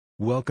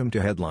Welcome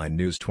to Headline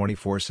News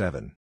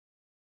 24/7.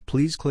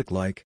 Please click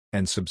like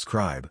and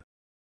subscribe.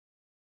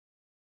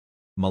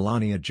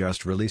 Melania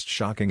just released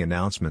shocking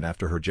announcement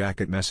after her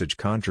jacket message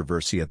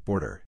controversy at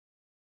border.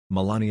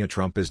 Melania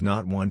Trump is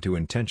not one to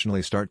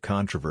intentionally start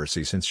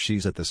controversy since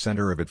she's at the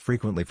center of it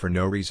frequently for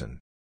no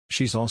reason.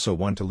 She's also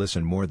one to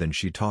listen more than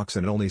she talks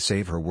and only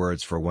save her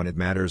words for when it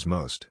matters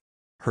most.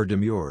 Her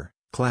demure,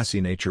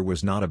 classy nature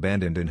was not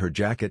abandoned in her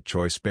jacket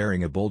choice,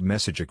 bearing a bold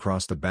message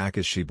across the back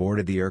as she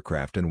boarded the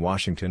aircraft in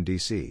Washington,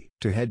 D.C.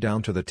 to head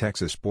down to the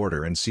Texas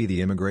border and see the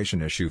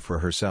immigration issue for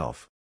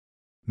herself.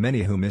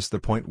 Many who missed the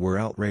point were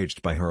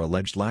outraged by her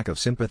alleged lack of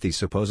sympathy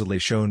supposedly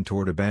shown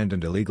toward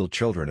abandoned illegal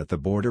children at the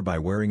border by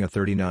wearing a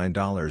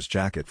 $39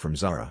 jacket from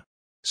Zara.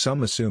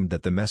 Some assumed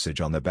that the message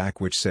on the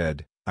back, which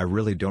said, "I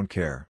really don't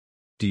care.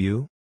 Do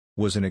you?"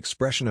 was an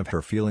expression of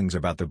her feelings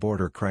about the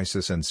border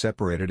crisis and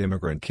separated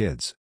immigrant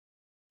kids.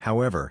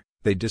 However,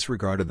 they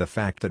disregarded the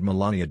fact that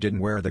Melania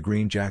didn't wear the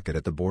green jacket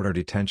at the border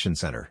detention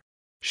center.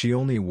 She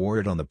only wore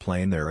it on the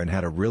plane there and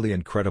had a really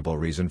incredible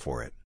reason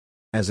for it.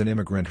 As an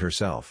immigrant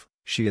herself,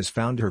 she has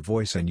found her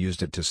voice and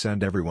used it to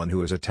send everyone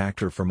who has attacked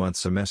her for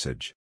months a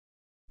message.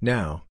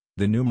 Now,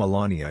 the new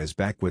Melania is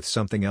back with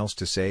something else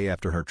to say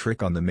after her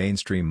trick on the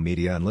mainstream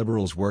media and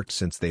liberals worked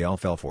since they all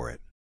fell for it.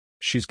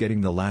 She's getting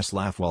the last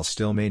laugh while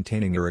still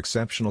maintaining her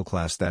exceptional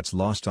class that's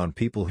lost on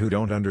people who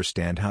don't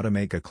understand how to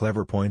make a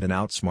clever point and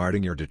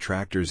outsmarting your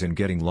detractors in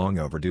getting long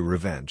overdue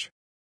revenge.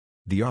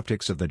 The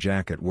optics of the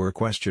jacket were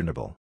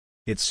questionable.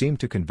 It seemed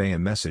to convey a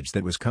message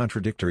that was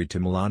contradictory to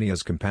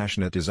Melania's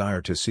compassionate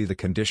desire to see the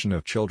condition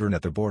of children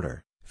at the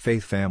border,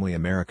 Faith Family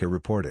America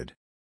reported.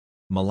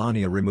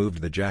 Melania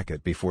removed the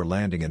jacket before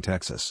landing in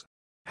Texas.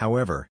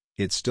 However,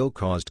 it still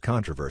caused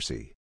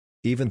controversy.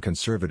 Even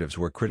conservatives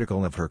were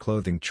critical of her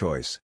clothing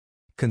choice.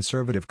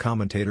 Conservative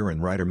commentator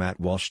and writer Matt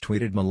Walsh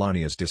tweeted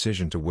Melania's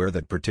decision to wear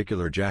that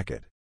particular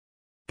jacket.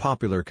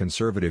 Popular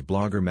conservative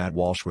blogger Matt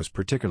Walsh was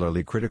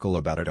particularly critical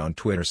about it on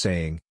Twitter,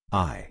 saying,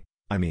 I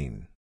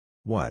mean,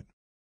 what?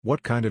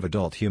 What kind of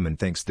adult human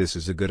thinks this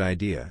is a good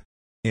idea?"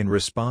 in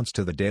response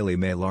to the Daily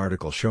Mail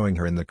article showing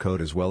her in the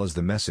coat as well as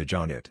the message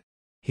on it.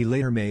 He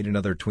later made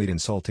another tweet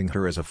insulting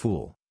her as a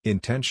fool,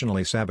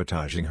 intentionally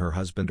sabotaging her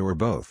husband, or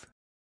both.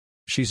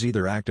 She's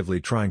either actively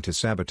trying to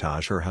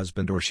sabotage her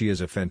husband or she is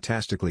a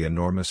fantastically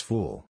enormous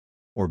fool.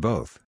 Or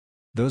both.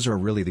 Those are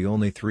really the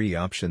only three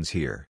options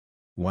here.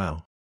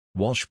 Wow.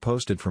 Walsh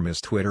posted from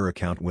his Twitter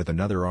account with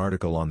another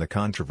article on the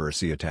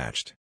controversy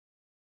attached.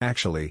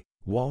 Actually,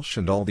 Walsh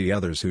and all the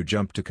others who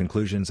jumped to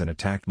conclusions and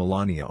attacked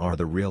Melania are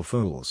the real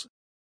fools.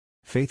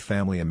 Faith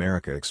Family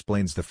America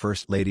explains the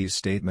First Lady's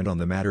statement on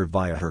the matter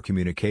via her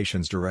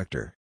communications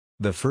director.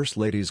 The First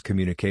Lady's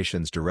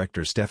communications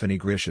director Stephanie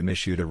Grisham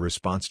issued a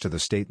response to the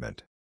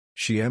statement.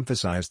 She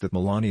emphasized that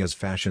Melania's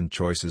fashion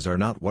choices are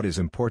not what is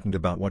important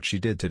about what she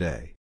did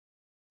today.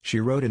 She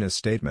wrote in a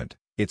statement,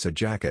 "It's a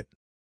jacket.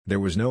 There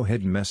was no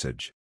hidden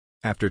message.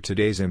 After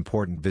today's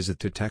important visit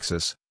to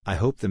Texas, I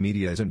hope the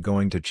media isn't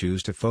going to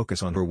choose to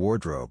focus on her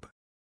wardrobe."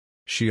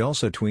 She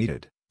also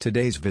tweeted,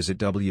 "Today's visit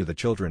the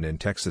children in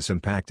Texas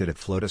impacted at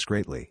FLOTUS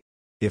greatly.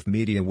 If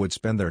media would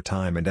spend their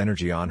time and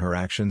energy on her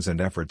actions and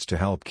efforts to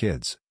help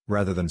kids,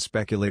 rather than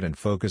speculate and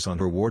focus on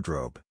her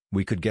wardrobe,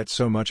 we could get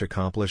so much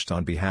accomplished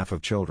on behalf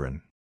of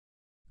children."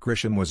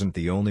 Grisham wasn't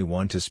the only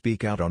one to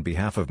speak out on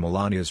behalf of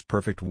Melania's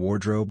perfect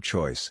wardrobe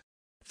choice.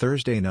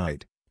 Thursday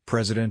night,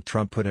 President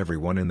Trump put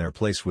everyone in their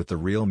place with the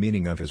real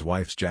meaning of his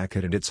wife's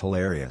jacket, and it's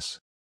hilarious.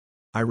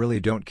 "I really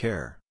don't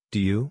care, do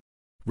you?"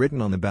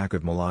 written on the back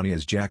of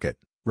Melania's jacket,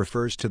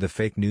 refers to the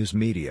fake news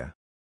media.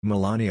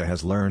 Melania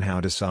has learned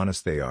how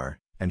dishonest they are,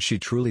 and she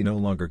truly no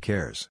longer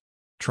cares.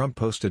 Trump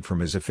posted from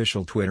his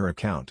official Twitter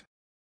account.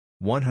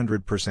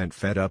 100%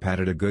 fed up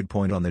added a good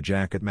point on the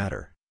jacket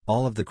matter.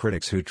 All of the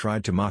critics who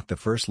tried to mock the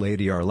First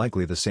Lady are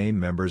likely the same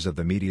members of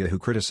the media who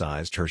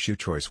criticized her shoe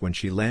choice when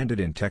she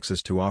landed in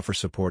Texas to offer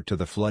support to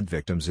the flood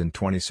victims in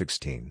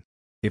 2016.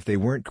 If they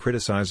weren't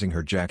criticizing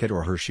her jacket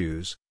or her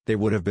shoes, they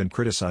would have been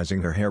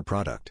criticizing her hair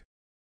product.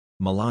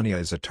 Melania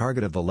is a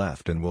target of the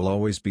left and will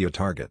always be a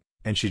target,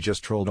 and she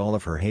just trolled all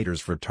of her haters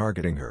for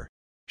targeting her.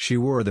 She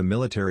wore the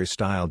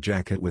military-style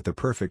jacket with the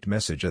perfect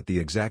message at the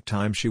exact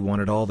time she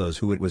wanted all those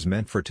who it was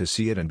meant for to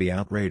see it and be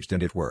outraged,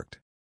 and it worked.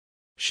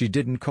 She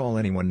didn't call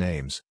anyone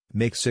names,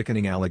 make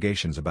sickening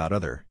allegations about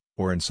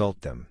or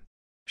insult them.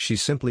 She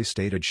simply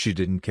stated she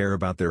didn't care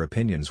about their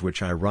opinions,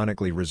 which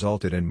ironically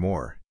resulted in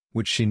more,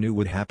 which she knew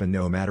would happen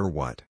no matter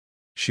what.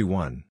 She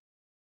won.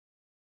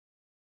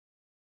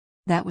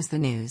 That was the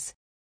news.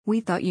 We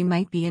thought you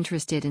might be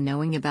interested in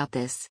knowing about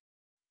this.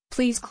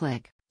 Please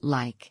click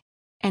like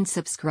and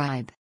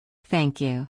subscribe. Thank you.